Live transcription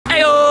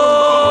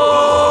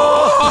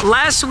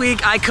last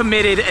week I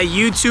committed a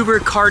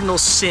YouTuber Cardinal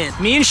sin.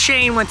 Me and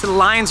Shane went to the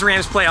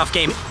Lions-Rams playoff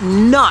game.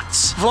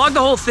 Nuts. Vlogged the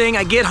whole thing.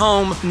 I get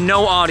home,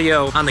 no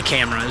audio on the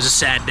camera. It was a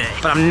sad day.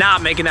 But I'm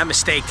not making that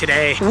mistake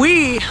today.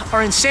 We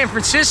are in San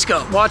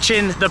Francisco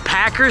watching the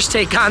Packers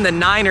take on the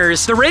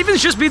Niners. The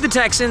Ravens just beat the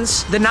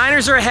Texans. The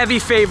Niners are a heavy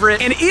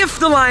favorite. And if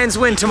the Lions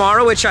win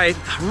tomorrow, which I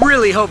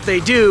really hope they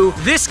do,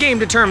 this game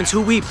determines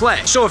who we play.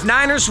 So if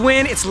Niners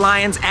win, it's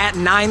Lions at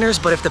Niners.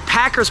 But if the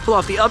Packers pull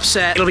off the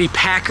upset, it'll be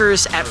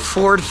Packers at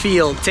Ford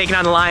Field taking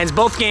on the Lions.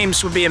 Both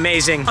games would be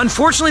amazing.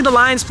 Unfortunately, the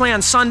Lions play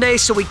on Sunday,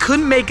 so we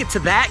couldn't make it to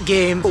that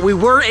game, but we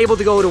were able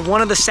to go to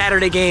one of the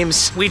Saturday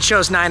games. We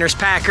chose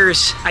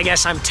Niners-Packers. I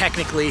guess I'm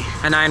technically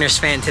a Niners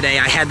fan today.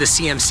 I had the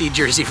CMC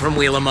jersey from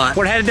Wheel 'em Up.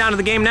 We're headed down to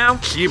the game now.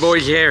 Boy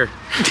here.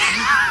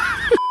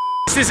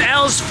 This is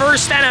L's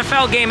first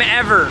NFL game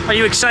ever. Are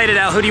you excited,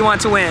 L? Who do you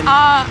want to win?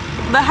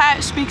 The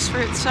hat speaks for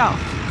itself.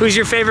 Who's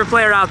your favorite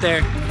player out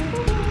there?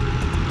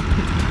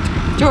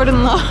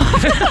 Jordan Love.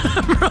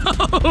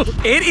 Bro,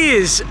 it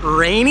is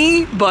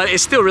rainy, but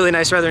it's still really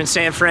nice weather in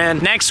San Fran.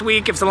 Next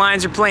week, if the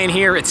Lions are playing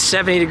here, it's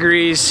 70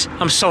 degrees.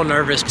 I'm so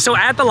nervous. So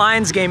at the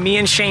Lions game, me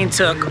and Shane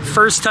took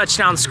first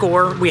touchdown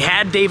score. We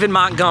had David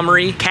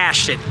Montgomery,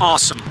 cashed it.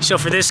 Awesome. So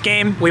for this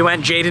game, we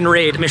went Jaden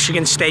Reed,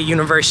 Michigan State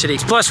University.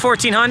 It's plus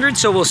 1,400,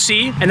 so we'll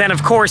see. And then,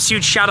 of course,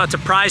 huge shout out to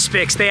Prize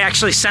Picks. They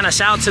actually sent us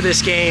out to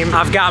this game.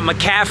 I've got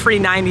McCaffrey,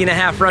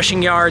 90.5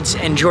 rushing yards,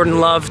 and Jordan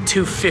Love,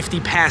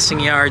 250 passing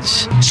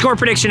yards. Score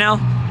prediction, L?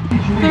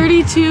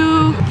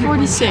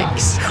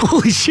 32-46.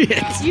 Holy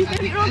shit. You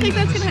don't think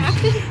that's gonna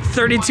happen?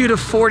 32 to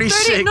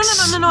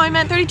 46. No, I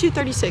meant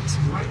 32-36.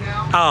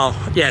 Oh,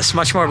 yes,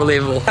 much more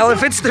believable. Well,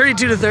 if it's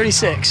 32 to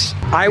 36,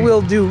 I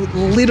will do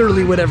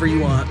literally whatever you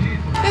want.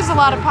 There's a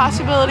lot of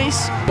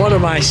possibilities. What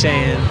am I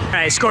saying? All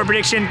right, score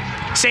prediction.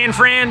 San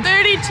Fran.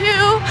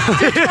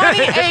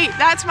 32-28.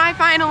 That's my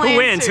final answer. Who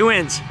wins? Who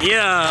wins?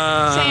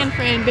 Yeah. San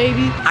Fran,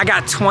 baby. I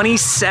got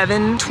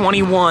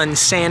 27-21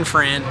 San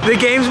Fran. The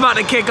game's about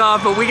to kick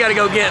off, but we gotta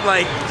go get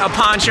like a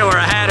poncho or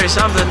a hat or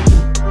something.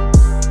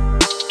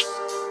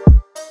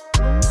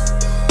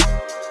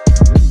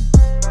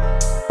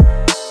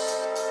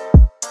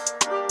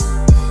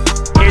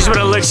 Here's what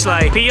it looks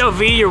like.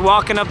 POV, you're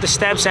walking up the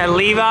steps at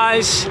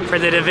Levi's for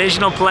the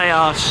divisional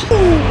playoffs.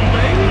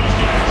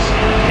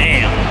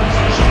 Damn.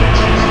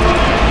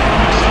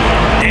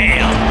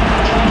 Damn.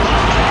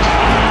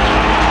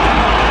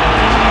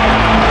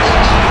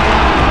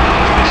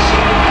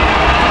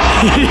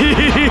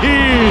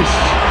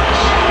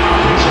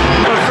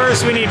 But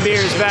first we need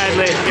beers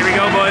badly. Here we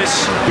go,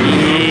 boys.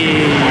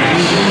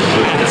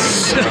 That's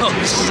so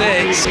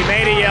sick. We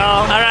made it,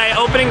 y'all. All right,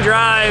 opening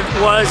drive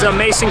was a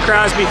Mason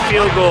Crosby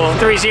field goal.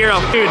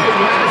 3-0. Dude,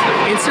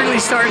 it's really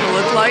starting to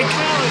look like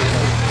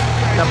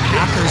the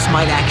Packers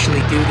might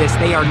actually do this.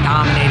 They are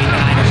dominating the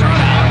Niners right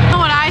now. You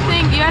know what I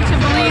think? You have to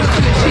believe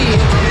to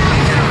achieve.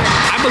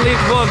 I believe,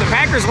 well, if the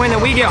Packers win,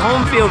 then we get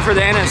home field for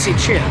the NFC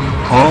chip.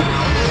 Huh?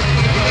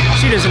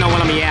 She doesn't know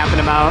what I'm yapping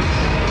about.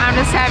 I'm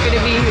just happy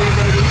to be here,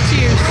 baby.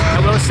 Cheers.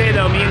 I will say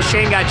though, me and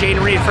Shane got Jaden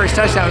Reed first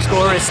touchdown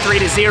score. It's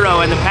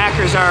 3-0, and the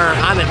Packers are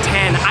on the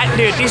 10.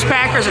 Dude, these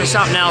Packers are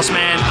something else,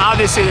 man.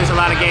 Obviously, there's a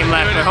lot of game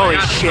left, but holy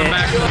shit,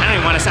 I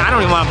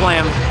don't even want to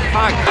play them.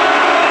 Fuck.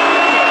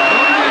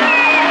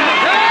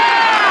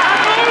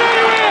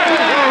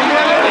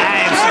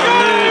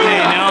 Absolutely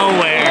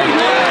nowhere.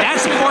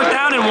 That's 4th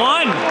down and 1.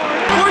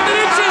 4th and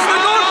inches.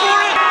 They're going for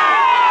it.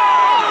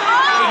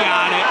 We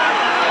got it.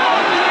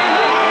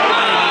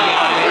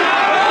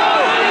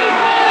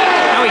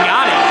 We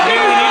got it. We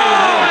only needed a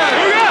goal.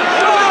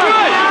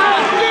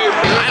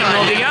 I don't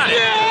know if they got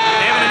it.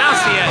 They haven't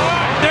announced it yet.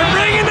 They're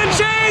bringing the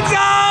chains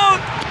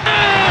out!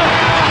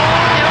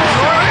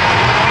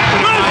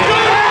 Let's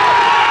go!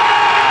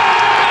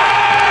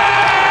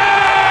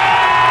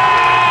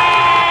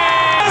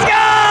 Let's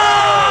go!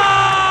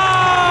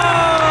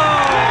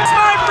 That's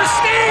my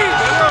prestige!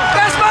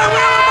 That's my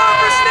Wheel 'em Up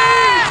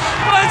prestige!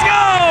 Let's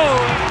go!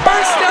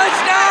 First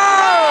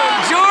touchdown!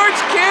 George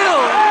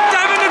Kittle!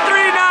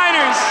 7-3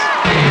 Niners!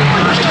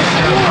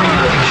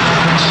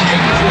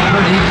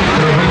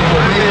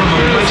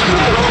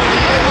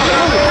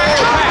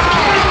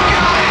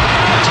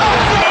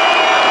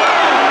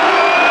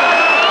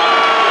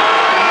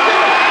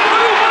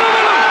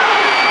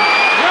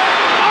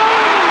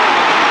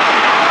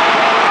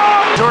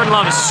 Jordan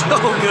Love is so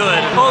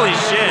good. Holy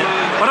shit.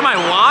 What am I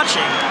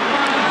watching?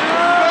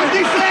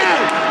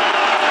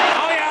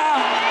 Oh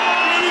yeah.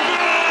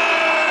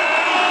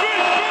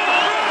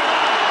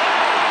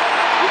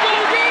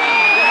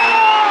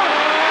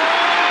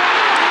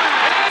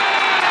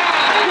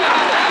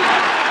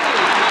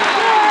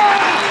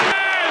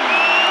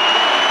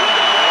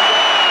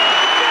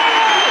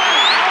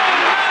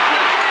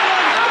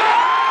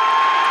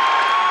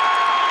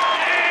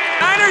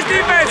 Niners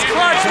defense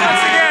clutch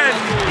once again.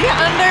 The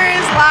under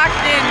is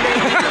locked in,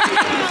 baby.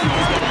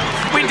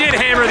 We did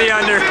hammer the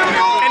under,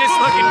 and it's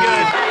looking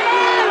good.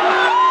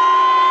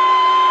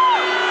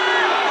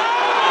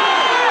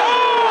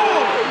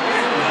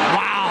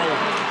 Wow.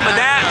 But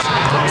that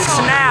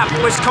snap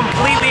was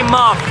completely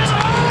muffed.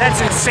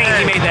 That's insane,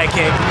 he made that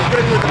kick.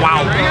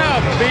 Wow.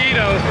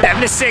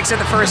 7-6 at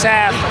the first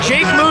half.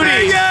 Jake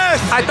Moody,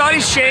 I thought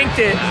he shanked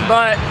it,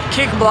 but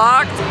kick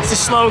blocked. It's a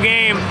slow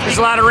game. There's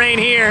a lot of rain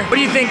here. What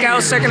do you think,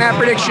 Al? Second half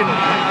prediction?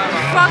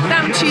 Fuck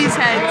them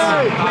cheeseheads.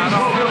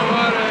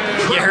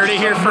 You heard it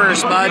here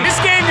first, bud. This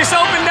game just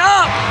opened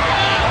up.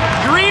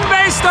 Green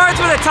Bay starts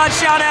with a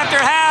touchdown after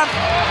half.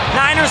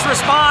 Niners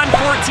respond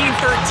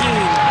 14-13.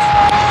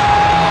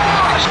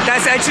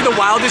 That's actually the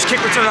wildest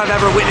kick return I've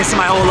ever witnessed in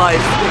my whole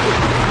life.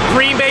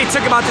 Green Bay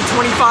took him out to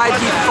 25.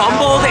 He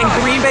fumbled, and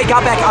Green Bay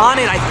got back on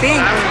it, I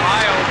think.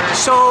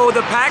 So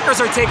the Packers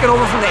are taking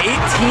over from the 18.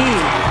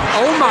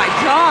 Oh my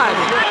God.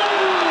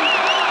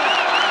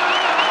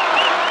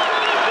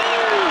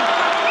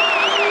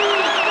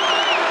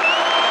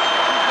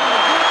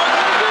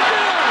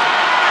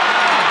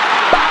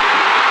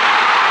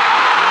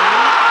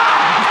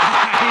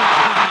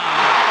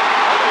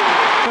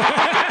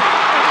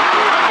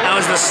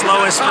 The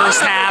slowest first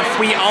half.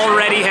 We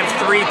already have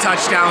 3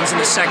 touchdowns in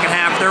the second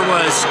half. There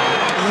was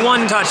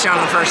 1 touchdown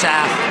in the first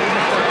half.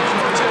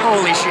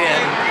 Holy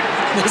shit.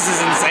 This is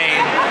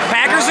insane.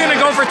 Packers are gonna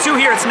go for 2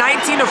 here. It's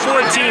 19-14.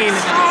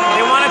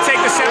 They want to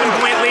take the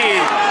 7-point lead.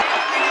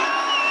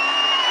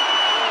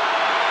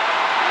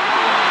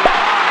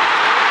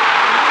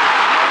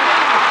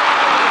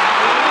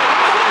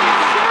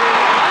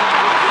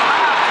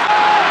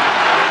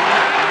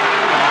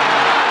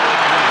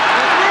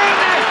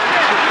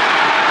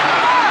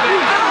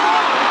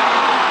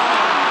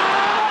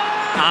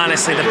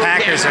 Honestly, the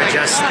Packers are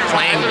just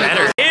playing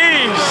better.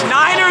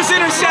 Niners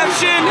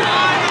interception.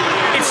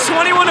 It's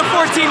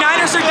 21-14.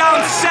 Niners are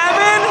down 7.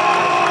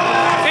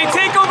 They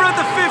take over at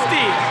the 50.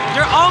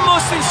 You're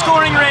almost in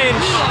scoring range.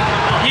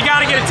 You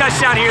got to get a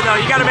touchdown here, though.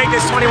 You got to make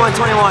this 21-21.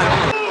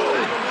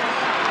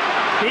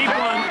 Deep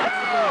one.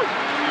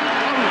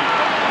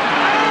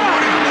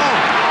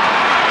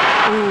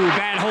 Ooh,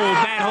 bad hold,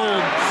 bad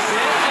hold.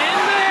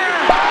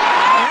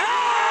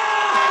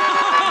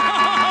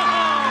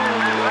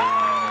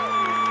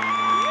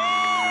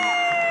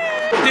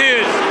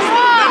 Dude,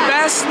 the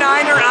best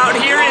Niner out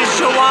here is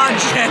Jawan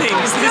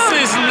Jennings. This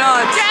is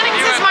nuts.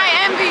 Jennings is my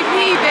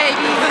MVP,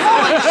 baby.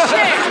 Holy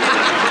shit.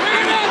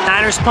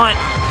 Niners punt.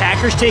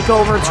 Packers take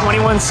over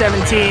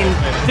 21-17.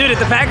 Dude, if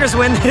the Packers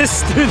win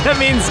this, dude, that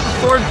means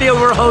Ford Field,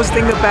 we're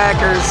hosting the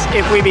Packers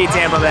if we beat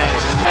Tampa Bay.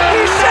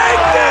 He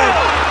shanked it!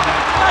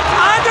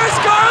 Anders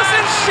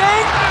Carlson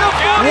shanked the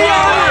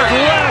 40-yarder.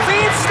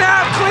 Clean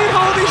snap, clean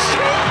hold, he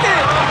shanked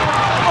it.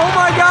 Oh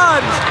my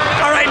God.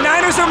 All right,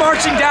 Niners are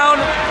marching down.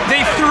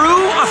 They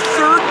threw a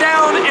 3rd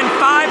down and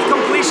 5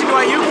 completion to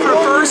Ayuk for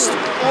first.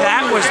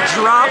 That was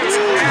dropped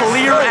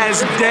clear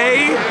as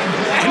day,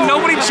 and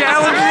nobody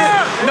challenged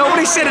it.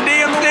 Nobody said a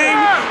damn thing,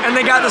 and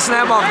they got the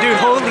snap off. Dude,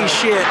 holy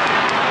shit.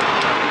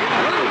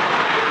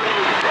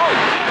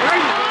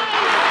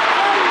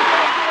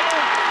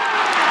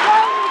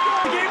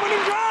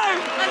 Game-winning drive.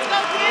 Let's go,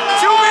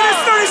 Taylor. 2 minutes,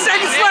 30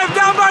 seconds left.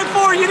 Down by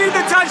 4. You need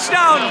the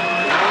touchdown.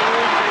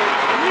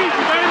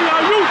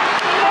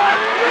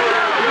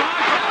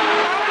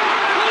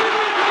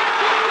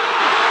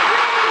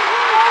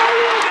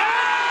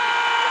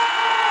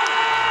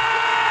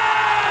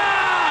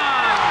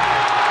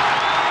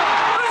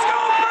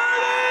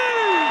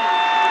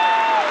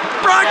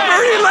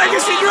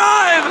 Legacy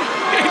drive!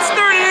 It's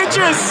 30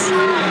 inches!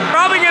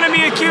 Probably gonna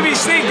be a QB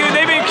sneak, dude.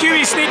 They've been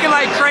QB sneaking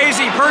like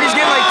crazy. Purdy's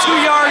getting like 2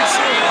 yards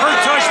per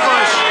tush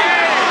push.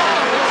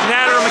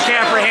 That or a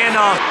McCaffrey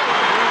handoff.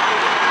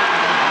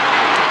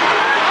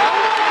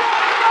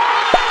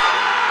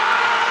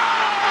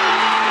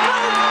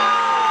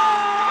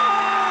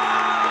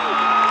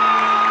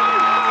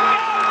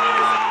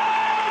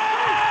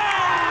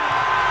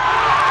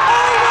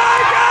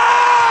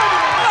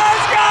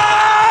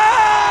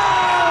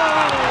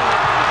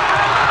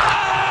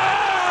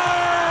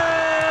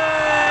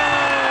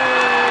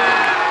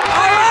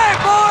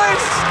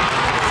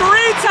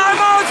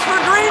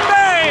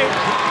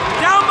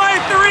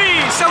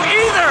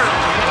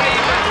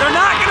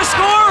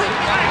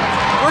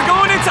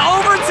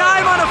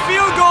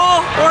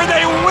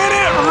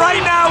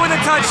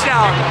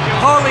 Touchdown.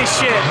 Holy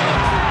shit.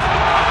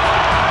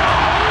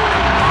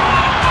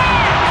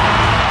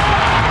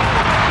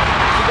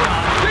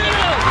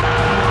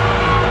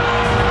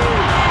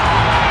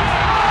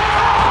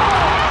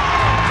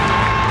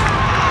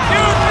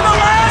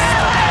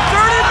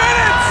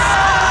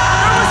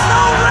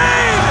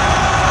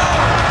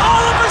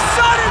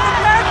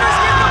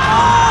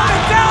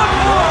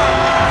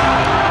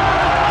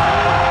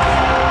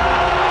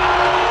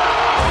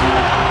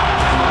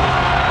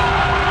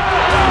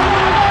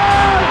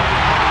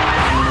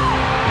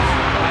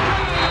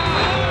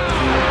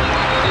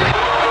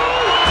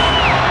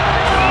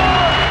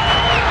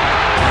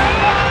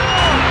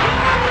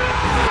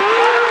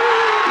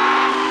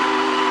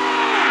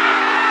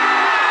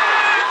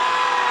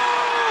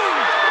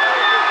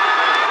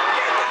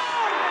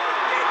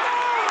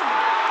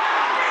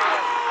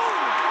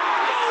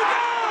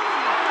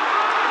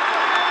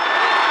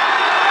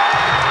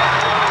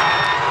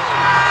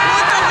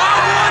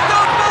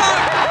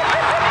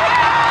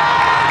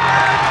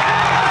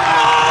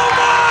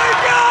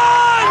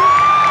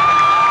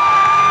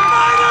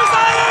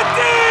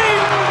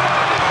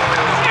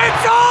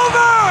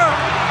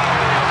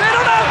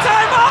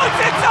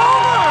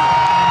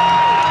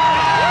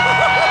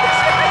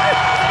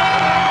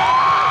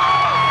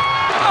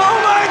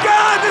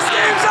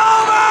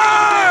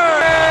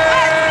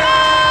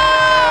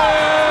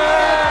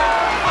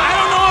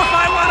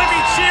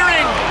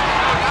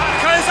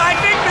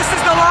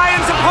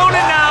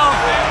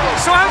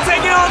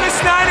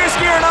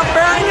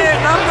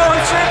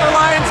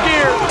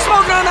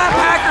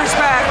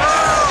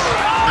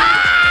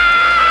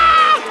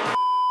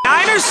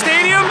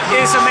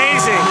 is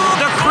amazing.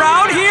 The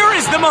crowd here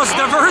is the most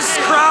diverse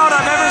crowd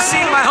I've ever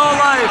seen in my whole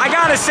life. I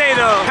gotta say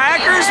though,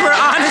 Packers were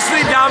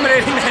honestly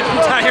dominating that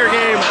entire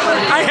game.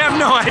 I have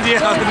no idea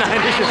how the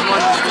Niners just won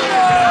this game.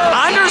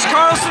 Anders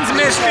Carlson's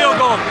missed field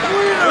goal,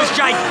 it was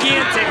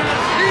gigantic.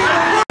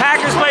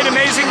 Packers played an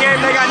amazing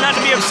game. They got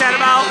nothing to be upset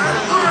about.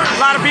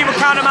 A lot of people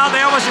count them out.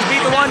 They almost just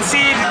beat the 1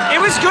 seed. It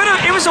was good.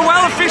 It was a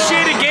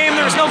well-officiated game.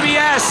 There was no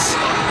BS.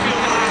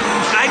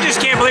 I just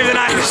can't believe the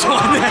Niners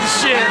won that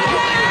shit.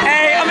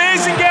 Hey,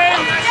 amazing game.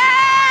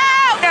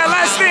 Yeah,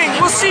 last thing.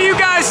 We'll see you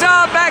guys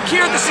back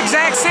here at this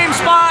exact same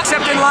spot,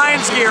 except in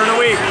Lions gear in a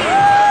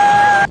week.